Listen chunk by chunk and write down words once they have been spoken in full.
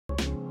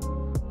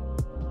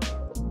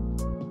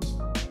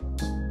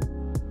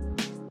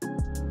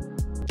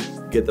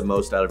get the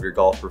most out of your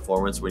golf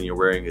performance when you're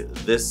wearing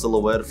this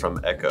silhouette from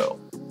ECCO.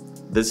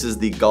 This is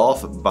the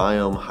Golf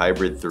Biom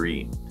Hybrid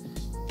 3.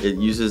 It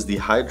uses the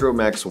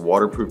Hydromax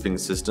waterproofing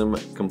system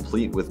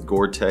complete with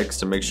GORE-TEX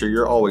to make sure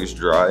you're always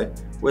dry,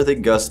 with a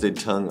gusseted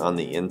tongue on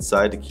the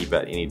inside to keep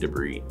out any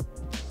debris.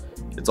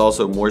 It's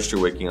also moisture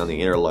wicking on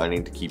the inner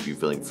lining to keep you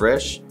feeling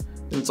fresh,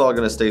 and it's all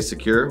going to stay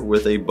secure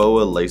with a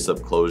BOA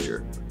lace-up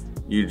closure.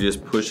 You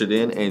just push it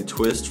in and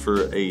twist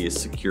for a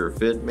secure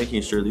fit,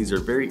 making sure these are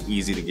very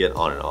easy to get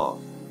on and off.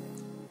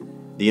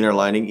 The inner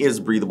lining is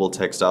breathable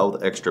textile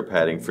with extra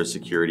padding for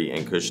security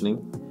and cushioning,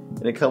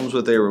 and it comes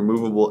with a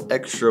removable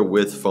extra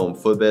width foam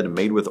footbed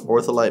made with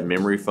OrthoLite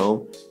memory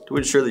foam to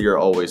ensure that you're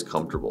always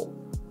comfortable.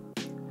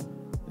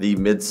 The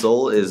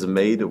midsole is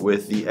made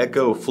with the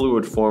ECCO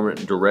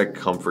FLUIDFORM&trade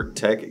Comfort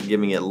Tech,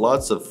 giving it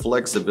lots of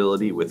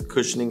flexibility with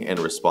cushioning and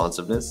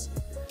responsiveness,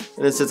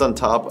 and it sits on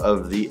top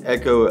of the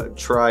ECCO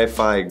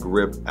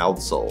TRI-FI-GRIP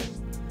outsole.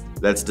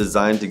 That's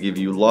designed to give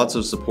you lots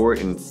of support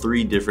in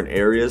 3 different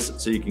areas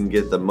so you can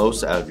get the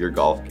most out of your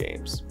golf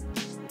games.